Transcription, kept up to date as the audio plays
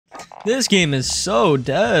This game is so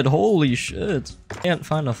dead. Holy shit. Can't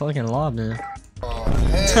find a fucking lobby. Oh,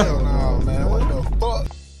 hell no, man. What the fuck?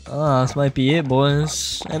 Ah, this might be it,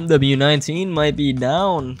 boys. MW19 might be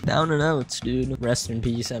down. Down and out, dude. Rest in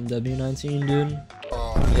peace, MW19, dude.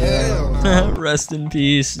 Oh, hell no. Rest in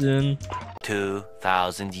peace, dude.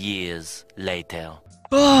 2,000 years later.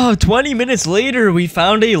 Oh, 20 minutes later, we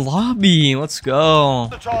found a lobby. Let's go.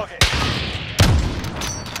 The target.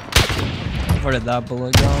 Where did that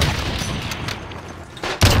bullet go?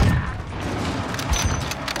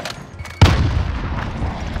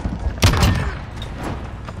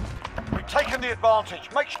 We've taken the advantage.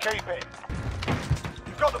 Make sure keep it.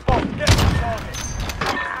 You've got the bomb. Get to the target.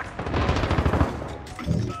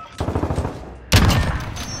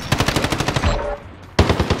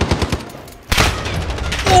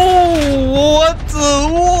 Oh, what the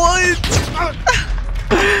what?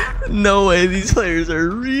 No way, these players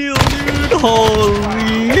are real, dude.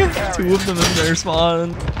 Holy. Two of them in their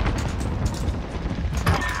spawn.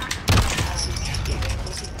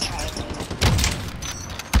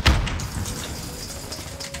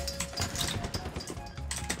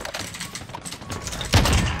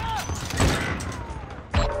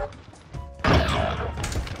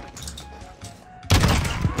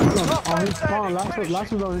 On his spawn,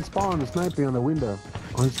 last was on his spawn, sniping on the window.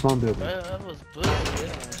 On his spawn building. That was bullshit,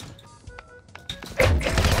 yeah.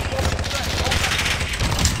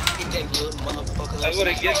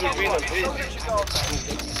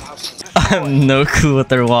 I have no clue what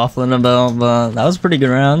they're waffling about, but that was a pretty good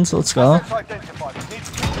round, so let's go.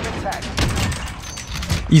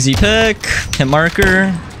 Easy pick, hit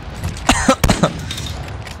marker.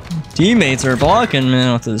 Teammates are blocking,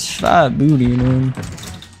 man, with this fat booty, man.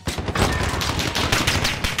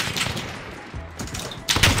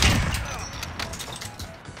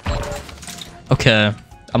 Okay,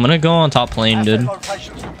 I'm gonna go on top lane, dude.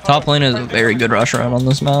 Top lane is a very good rush round on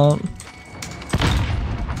this map.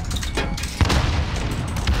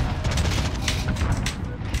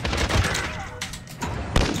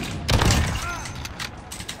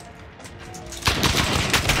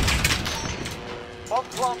 Bomb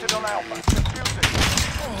planted on Alpha. Defuse it.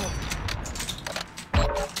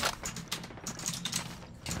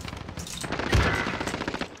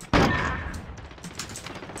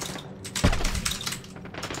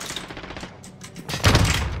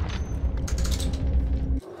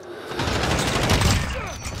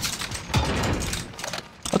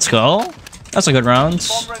 Let's go. That's a good round.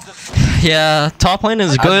 Yeah, top lane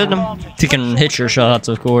is good. You can hit your shots,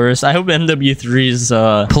 of course. I hope MW3's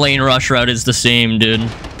plane rush route is the same, dude.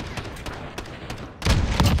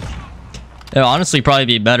 It'll honestly probably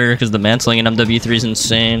be better because the mantling in MW3 is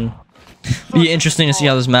insane. Be interesting to see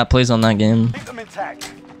how this map plays on that game. Keep them intact.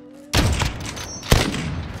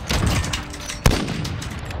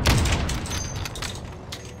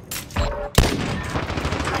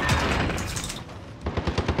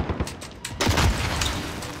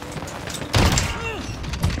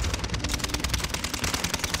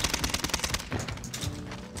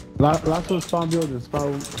 Last one spawn building,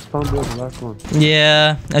 spawn building, last one.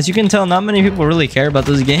 Yeah, as you can tell, not many people really care about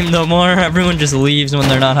this game no more. Everyone just leaves when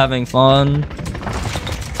they're not having fun.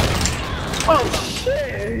 Oh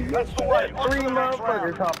shit! That's the way. 3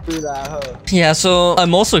 motherfuckers hop through that hoe. Yeah, so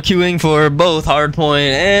I'm also queuing for both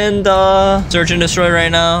Hardpoint and Search and Destroy right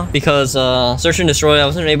now because Search and Destroy I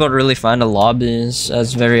wasn't able to really find a lobbies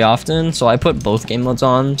as very often, so I put both game modes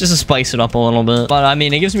on just to spice it up a little bit. But I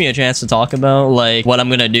mean, it gives me a chance to talk about like what I'm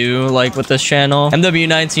gonna do like with this channel.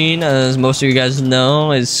 MW19, as most of you guys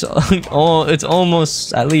know, is it's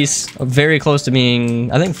almost at least very close to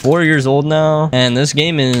being I think 4 years old now, and this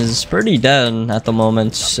game is pretty dead at the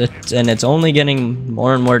moment. And it's only getting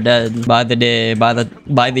more and more dead by the day, by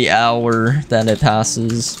the hour that it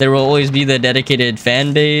passes. There will always be the dedicated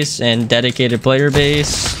fan base and dedicated player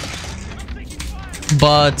base,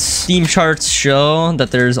 but Steam charts show that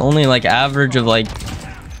there's only like average of like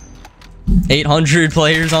 800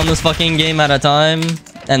 players on this fucking game at a time,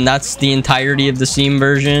 and that's the entirety of the Steam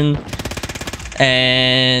version.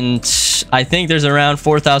 And I think there's around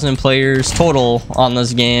 4,000 players total on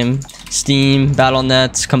this game, Steam,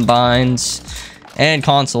 Battle.net combined, and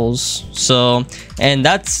consoles. So, and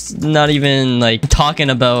that's not even like talking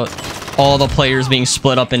about all the players being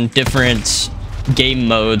split up in different game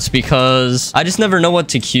modes, because I just never know what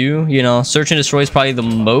to queue. You know, Search and Destroy is probably the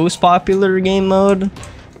most popular game mode,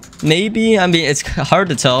 maybe. I mean, it's hard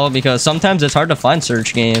to tell because sometimes it's hard to find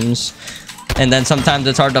search games, and then sometimes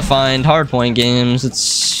it's hard to find hardpoint games.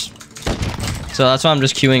 So that's why I'm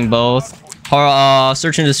just queuing both.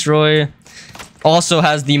 Search and Destroy also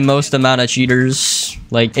has the most amount of cheaters,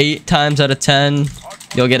 like 8 times out of 10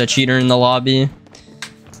 you'll get a cheater in the lobby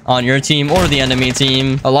on your team or the enemy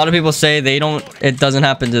team. A lot of people say it doesn't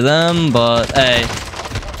happen to them, but hey,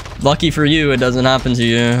 lucky for you, it doesn't happen to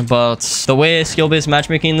you. But the way skill-based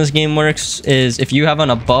matchmaking in this game works is if you have an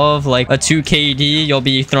above like a 2 KD, you'll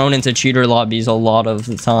be thrown into cheater lobbies a lot of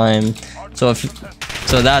the time. So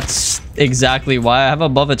that's exactly why I have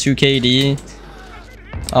above a 2 KD.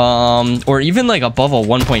 Or even like above a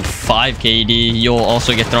 1.5 KD, you'll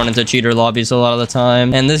also get thrown into cheater lobbies a lot of the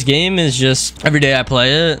time. And this game is just, every day I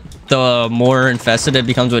play it, the more infested it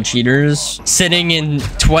becomes with cheaters. Sitting in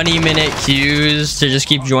 20-minute queues to just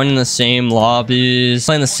keep joining the same lobbies,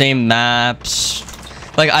 playing the same maps.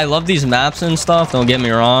 Like, I love these maps and stuff, don't get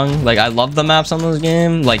me wrong. Like, I love the maps on this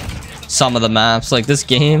game. Like, some of the maps. Like, this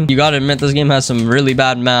game, you gotta admit, this game has some really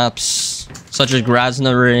bad maps, such as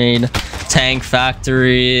Grasna Raid, Tank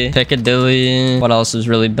Factory, Piccadilly. What else is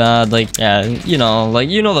really bad? Like, yeah, you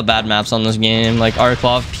know the bad maps on this game, like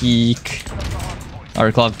Arklov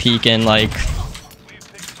Peak and like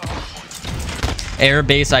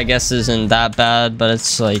Airbase, I guess isn't that bad, but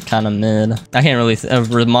it's like kind of mid. I can't really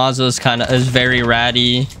Ramazo is very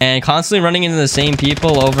ratty, and constantly running into the same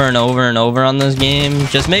people over and over and over on this game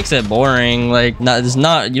just makes it boring. Like, you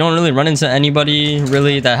don't really run into anybody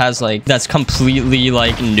really that has like, that's completely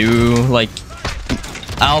like new. Like,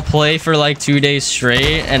 I'll play for like 2 days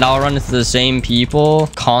straight and I'll run into the same people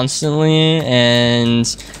constantly, and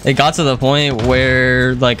it got to the point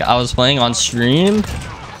where like I was playing on stream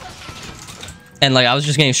and like I was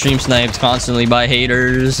just getting stream sniped constantly by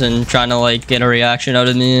haters and trying to like get a reaction out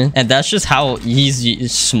of me. And that's just how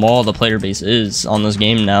small the player base is on this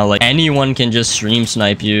game now. Like, anyone can just stream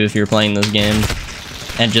snipe you if you're playing this game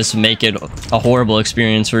and just make it a horrible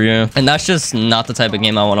experience for you. And that's just not the type of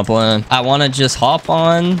game I want to play. I want to just hop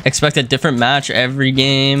on, expect a different match every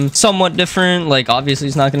game, somewhat different. Like, obviously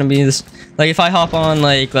it's not going to be this. Like, if I hop on,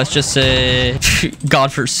 like, let's just say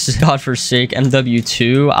God forsake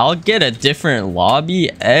MW2, I'll get a different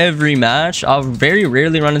lobby every match. I'll very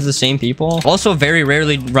rarely run into the same people. Also very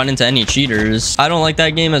rarely run into any cheaters. I don't like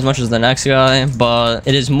that game as much as the next guy, but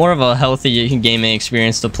it is more of a healthy gaming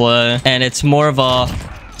experience to play, and it's more of a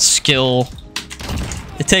skill.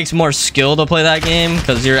 It takes more skill to play that game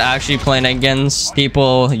because you're actually playing against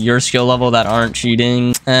people your skill level that aren't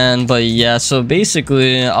cheating. But yeah, so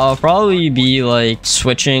basically I'll probably be like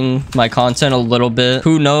switching my content a little bit.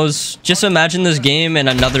 Who knows? Just imagine this game in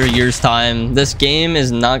another year's time. This game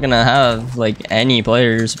is not gonna have like any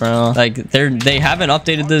players, bro. Like, they haven't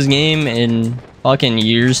updated this game in fucking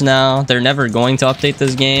years now. They're never going to update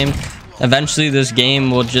this game. Eventually this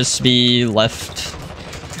game will just be left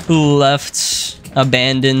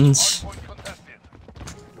abandoned,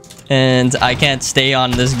 and I can't stay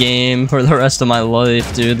on this game for the rest of my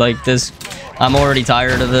life, dude. Like, this, I'm already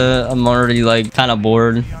tired of it. I'm already like kind of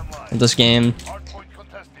bored of this game,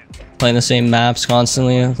 playing the same maps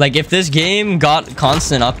constantly. Like, if this game got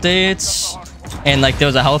constant updates and like there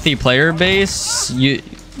was a healthy player base, you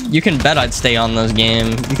can bet I'd stay on this game.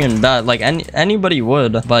 You can bet, like, anybody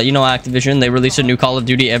would. But you know, Activision, they release a new Call of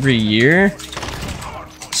Duty every year.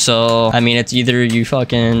 So, I mean, it's either you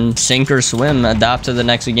fucking sink or swim, adapt to the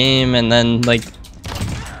next game, and then, like,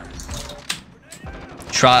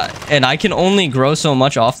 try. And I can only grow so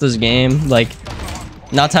much off this game. Like,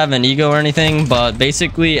 not to have an ego or anything, but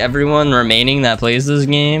basically everyone remaining that plays this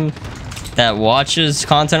game, that watches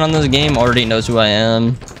content on this game, already knows who I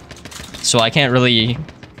am. So I can't really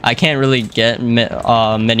get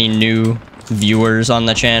many new viewers on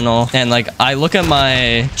the channel. And like, I look at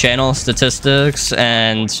my channel statistics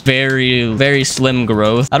and very slim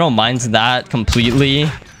growth. I don't mind that completely,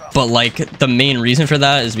 but like, the main reason for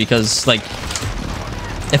that is because like,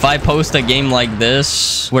 if I post a game like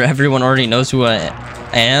this where everyone already knows who I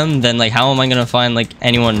am, then like, how am I gonna find like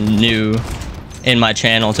anyone new in my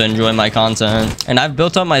channel to enjoy my content? And I've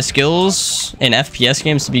built up my skills in FPS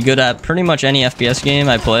games to be good at pretty much any FPS game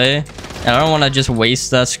I play, and I don't want to just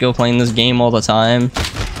waste that skill playing this game all the time.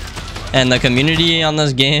 And the community on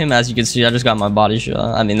this game, as you can see, I just got my body shot.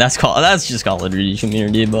 I mean, that's just Call of Duty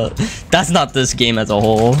community, but that's not this game as a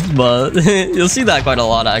whole. But you'll see that quite a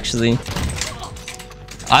lot, actually.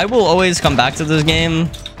 I will always come back to this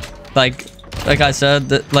game. Like I said,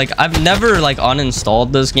 that like, I've never like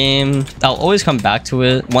uninstalled this game. I'll always come back to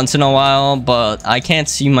it once in a while, but I can't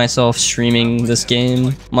see myself streaming this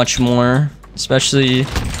game much more, especially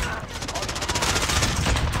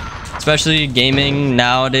gaming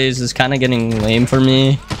nowadays is kind of getting lame for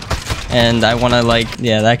me. And I want to, like,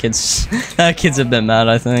 yeah, that kid's a bit mad,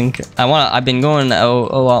 I think. I've been going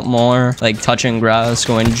out a lot more, like touching grass,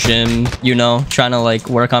 going gym, you know, trying to like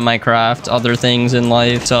work on my craft, other things in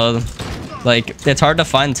life. So Like, it's hard to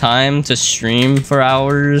find time to stream for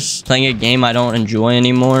hours playing a game I don't enjoy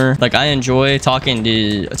anymore. Like, I enjoy talking to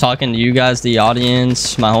you guys, the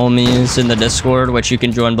audience, my homies in the Discord, which you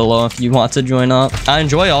can join below if you want to join up. I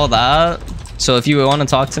enjoy all that. So if you want to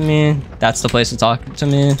talk to me, that's the place to talk to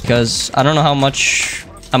me, because I don't know how much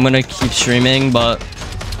I'm gonna keep streaming, but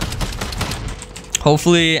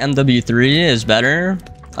hopefully MW3 is better.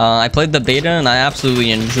 I played the beta and I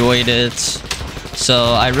absolutely enjoyed it.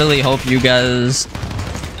 So I really hope you guys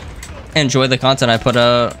enjoy the content I put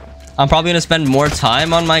out. I'm probably gonna spend more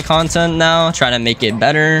time on my content now, trying to make it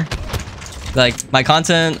better. Like, my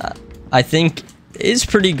content, I think, is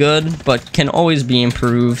pretty good, but can always be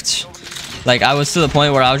improved. Like, I was to the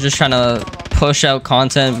point where I was just trying to push out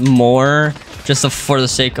content more just for the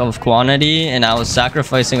sake of quantity, and I was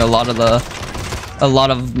sacrificing a lot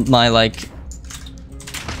of my, like,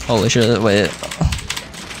 holy shit, wait.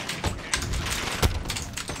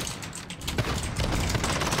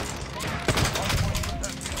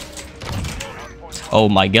 Oh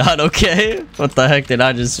my god, okay. What the heck did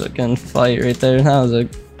I just fucking fight right there? That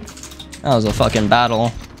was a fucking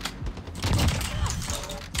battle.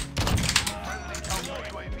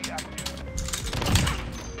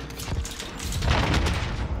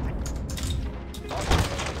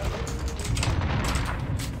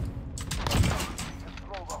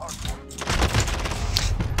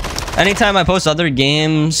 Anytime I post other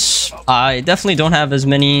games, I definitely don't have as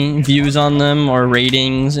many views on them or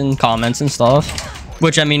ratings and comments and stuff.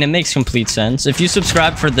 Which, I mean, it makes complete sense. If you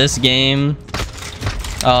subscribe for this game,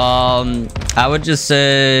 I would just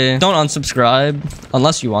say don't unsubscribe.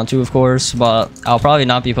 Unless you want to, of course. But I'll probably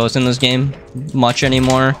not be posting this game much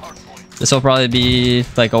anymore. This will probably be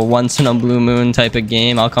like a once in a blue moon type of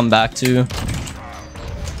game I'll come back to.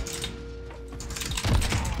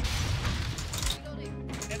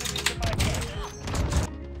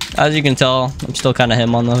 As you can tell, I'm still kind of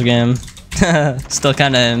him on this game. Still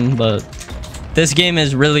kind of him, but this game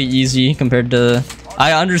is really easy compared to...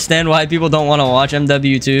 I understand why people don't want to watch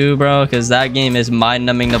MW2, bro, because that game is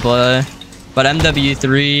mind-numbing to play. But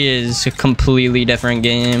MW3 is a completely different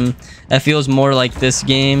game. It feels more like this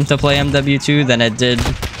game to play MW2 than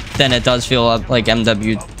it does feel like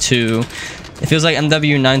MW2. It feels like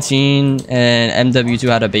MW19 and MW2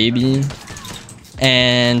 had a baby.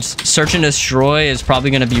 And Search and Destroy is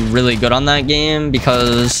probably going to be really good on that game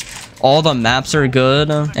because all the maps are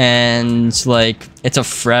good and like it's a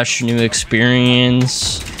fresh new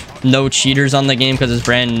experience. No cheaters on the game because it's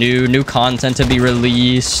brand new content to be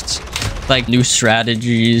released, like new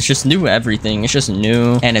strategies, just new everything. It's just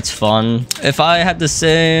new and it's fun. If I had to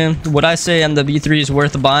say, would I say MW3 is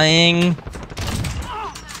worth buying?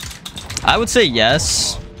 I would say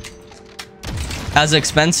yes. As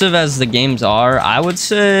expensive as the games are, I would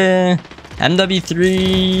say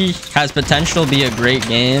MW3 has potential to be a great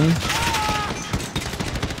game.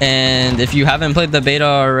 And if you haven't played the beta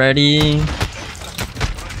already,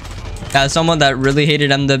 as someone that really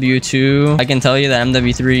hated MW2, I can tell you that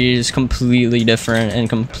MW3 is completely different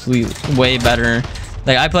and way better.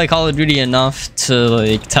 Like, I play Call of Duty enough to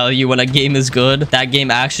like tell you when a game is good. That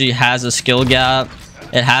game actually has a skill gap.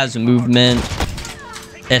 It has movement.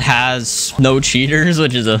 It has no cheaters,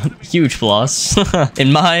 which is a huge plus.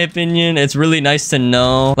 In my opinion, it's really nice to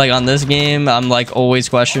know. Like, on this game, I'm like always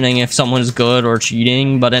questioning if someone's good or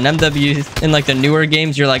cheating. But in MW, in like the newer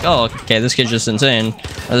games, you're like, oh, okay, this kid's just insane.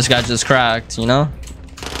 Or this guy's just cracked, you know?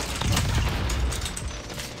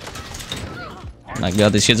 My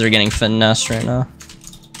god, these kids are getting finessed right now.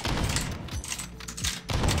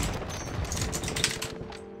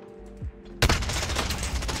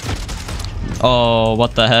 Oh,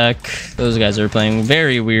 what the heck? Those guys are playing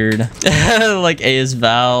very weird. Like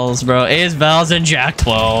𝐴𝐴𝑆, bro. 𝐴𝐴𝑆 and Jack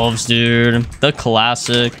 12s, dude. The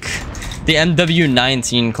classic. The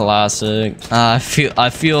MW19 classic. I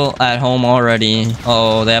feel at home already.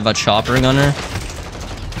 Oh, they have a chopper gunner.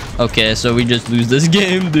 Okay, so we just lose this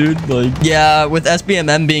game, dude. Like, yeah, with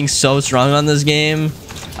SBMM being so strong on this game,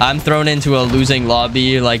 I'm thrown into a losing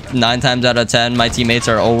lobby like 9 times out of 10. My teammates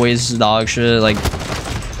are always dog shit. Like,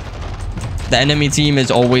 the enemy team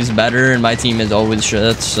is always better and my team is always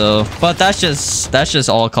shit. So, but that's just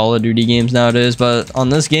all Call of Duty games nowadays. But on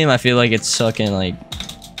this game, I feel like it's sucking like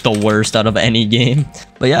the worst out of any game.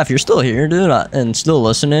 But yeah, if you're still here, dude, and still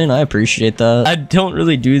listening, I appreciate that. I don't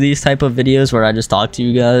really do these type of videos where I just talk to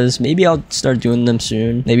you guys. Maybe I'll start doing them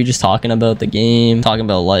soon. Maybe just talking about the game, talking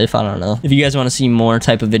about life. I don't know. If you guys want to see more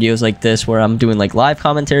type of videos like this where I'm doing like live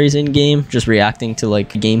commentaries in game, just reacting to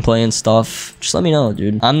like gameplay and stuff, just let me know,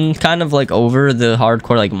 dude. I'm kind of like over the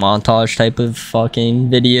hardcore like montage type of fucking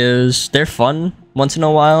videos. They're fun once in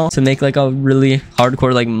a while to make like a really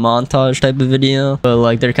hardcore like montage type of video, but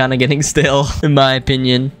like they're kind of getting stale in my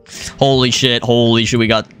opinion. Holy shit, we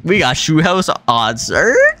got 𝐒𝐻𝐢𝐚𝐥𝐬 odd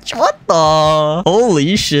search. What the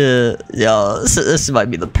holy shit. Yo, this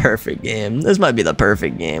might be the perfect game. This might be the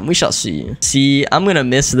perfect game. We shall see. See, I'm gonna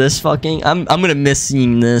miss this fucking I'm gonna miss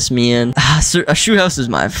seeing this, man. 𝐒𝐻𝐢𝐚𝐥𝐬 is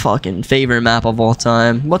my fucking favorite map of all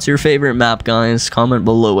time. What's your favorite map, guys? Comment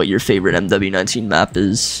below what your favorite MW19 map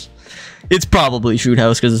is. It's probably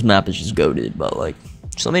𝐒𝐻𝐢𝐚𝐥𝐬 because this map is just goated, but like,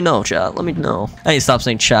 just let me know, chat. Let me know. I need to stop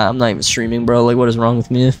saying chat. I'm not even streaming, bro. Like, what is wrong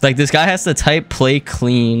with me? Like, this guy has to type play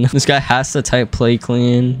clean. This guy has to type play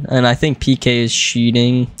clean. And I think PK is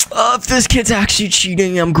cheating. If this kid's actually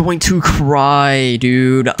cheating, I'm going to cry,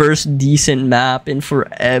 dude. First decent map in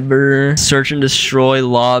forever. Search and destroy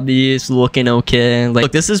lobby is looking okay. Like,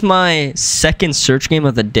 look, this is my second search game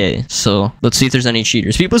of the day. So, let's see if there's any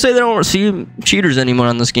cheaters. People say they don't see cheaters anymore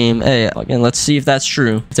on this game. Hey, again, let's see if that's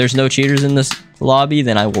true. If there's no cheaters in this lobby,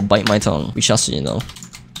 then I will bite my tongue. We shall see, though.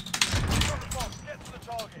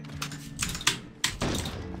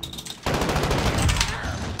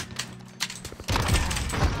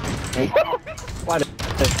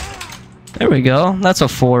 There we go. That's a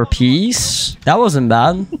 4-piece. That wasn't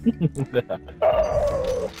bad.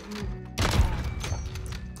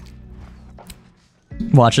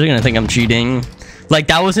 Watch, they're gonna think I'm cheating. Like,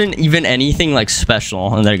 that wasn't even anything like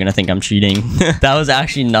special, and they're gonna think I'm cheating. That was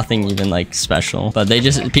actually nothing even like special, but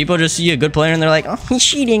people just see a good player and they're like, oh, he's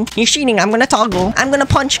cheating, I'm gonna toggle, I'm gonna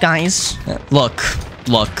punch, guys. Look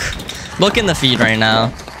in the feed right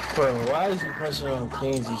now. Bro, why is you punching on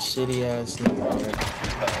Kings, you shitty ass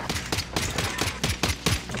nigga?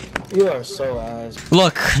 You are so ass.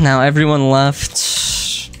 Look, now everyone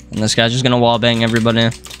left. And this guy's just gonna wallbang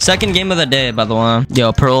everybody. Second game of the day, by the way.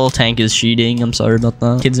 Yo, Pearl Tank is cheating. I'm sorry about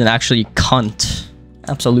that. Kid's an actually cunt.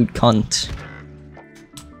 Absolute cunt.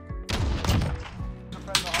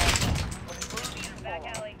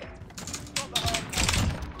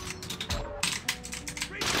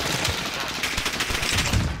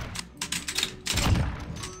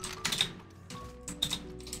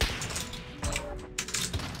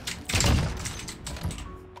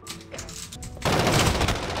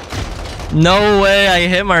 No way I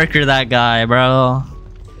hit marker that guy, bro.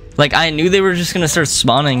 Like, I knew they were just gonna start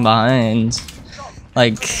spawning behind.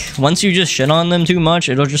 Like, once you just shit on them too much,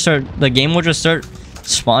 it'll just start, the game will just start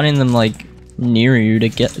spawning them like near you to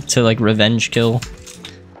get to like revenge kill.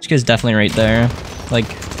 This guy's definitely right there. Like,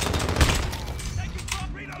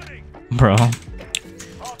 bro,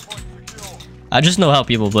 I just know how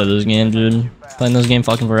people play this game, dude. Playing this game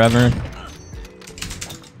fucking forever.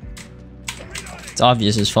 It's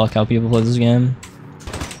obvious as fuck how people play this game.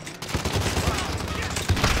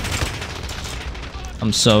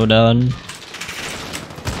 I'm so done.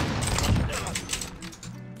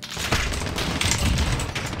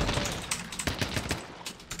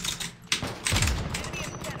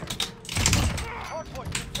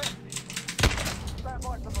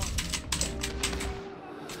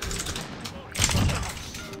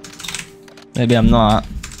 Maybe I'm not.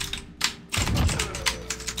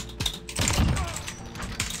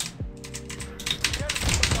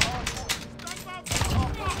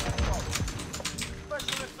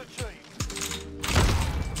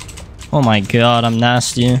 Oh my god, I'm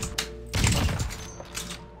nasty.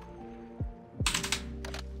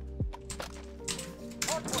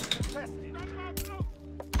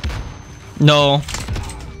 No.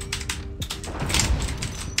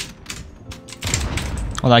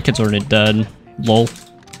 Oh, that kid's already dead. Lol.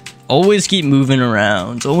 Always keep moving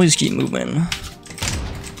around. Always keep moving.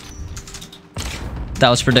 That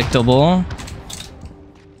was predictable.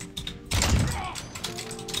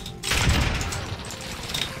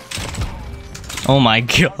 Oh my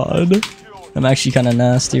god. I'm actually kind of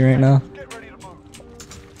nasty right now.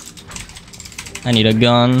 I need a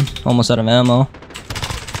gun. Almost out of ammo.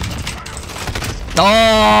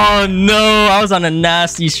 Oh no, I was on a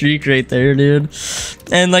nasty streak right there, dude.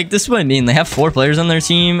 And like, this is what I mean. They have 4 players on their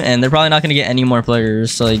team, and they're probably not gonna get any more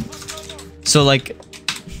players. So like,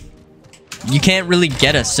 you can't really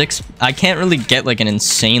get a 6. I can't really get like an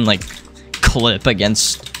insane like clip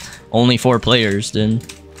against only 4 players, dude.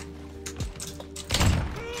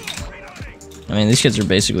 I mean, these kids are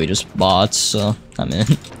basically just bots, so I'm in.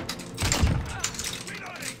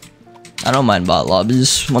 I don't mind bot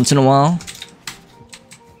lobbies once in a while.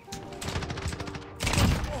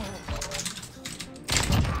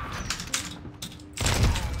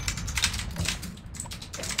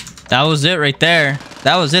 That was it right there.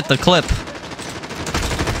 That was it, the clip.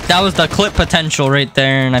 That was the clip potential right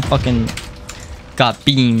there, and I fucking got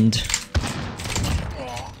beamed.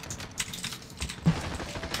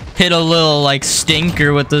 hit a little like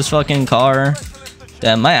stinker with this fucking car.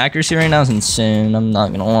 Damn, my accuracy right now is insane. I'm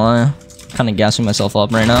not gonna lie. Kind of gassing myself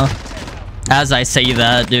up right now. As I say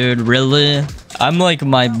that, dude, really? I'm like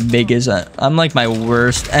my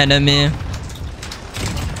worst enemy.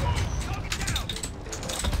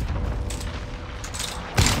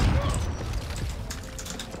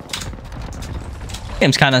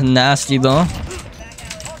 Game's kind of nasty though.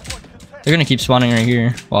 They're gonna keep spawning right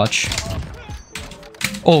here. Watch.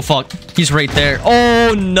 Oh fuck, he's right there.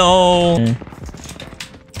 Oh no.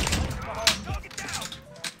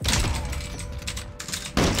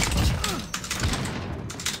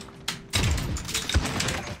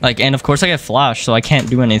 Like, and of course I get flashed, so I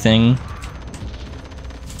can't do anything.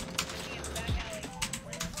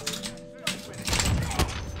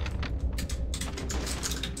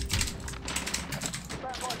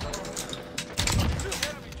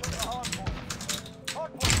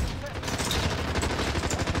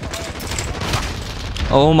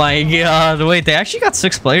 Oh my god, wait, they actually got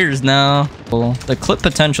 6 players now. Well, the clip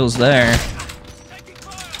potential's there.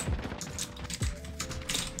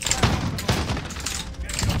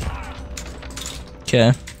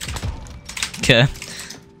 Okay. Okay.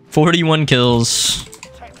 41 kills.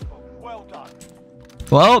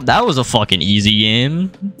 Well, that was a fucking easy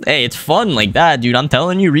game. Hey, it's fun like that, dude. I'm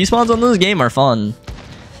telling you, respawns on this game are fun.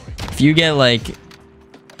 If you get like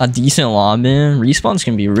a decent lobby, respawns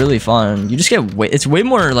can be really fun. You just get it's way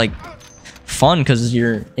more like fun because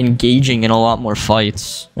you're engaging in a lot more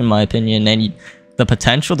fights, in my opinion. And the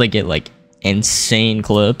potential to get like insane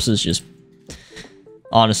clips is just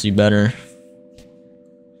honestly better.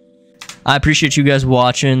 I appreciate you guys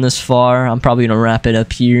watching this far. I'm probably gonna wrap it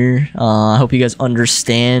up here. I hope you guys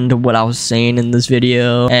understand what I was saying in this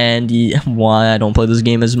video and why I don't play this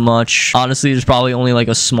game as much. Honestly, there's probably only like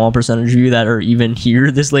a small percentage of you that are even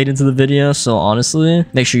here this late into the video. So honestly,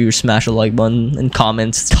 make sure you smash a like button and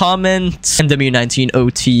comment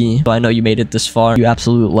MW19OT. So I know you made it this far. You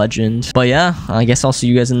absolute legend. But yeah, I guess I'll see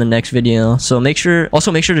you guys in the next video. So make sure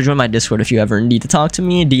to join my Discord if you ever need to talk to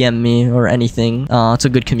me, DM me or anything. It's a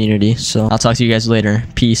good community. So I'll talk to you guys later.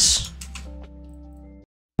 Peace.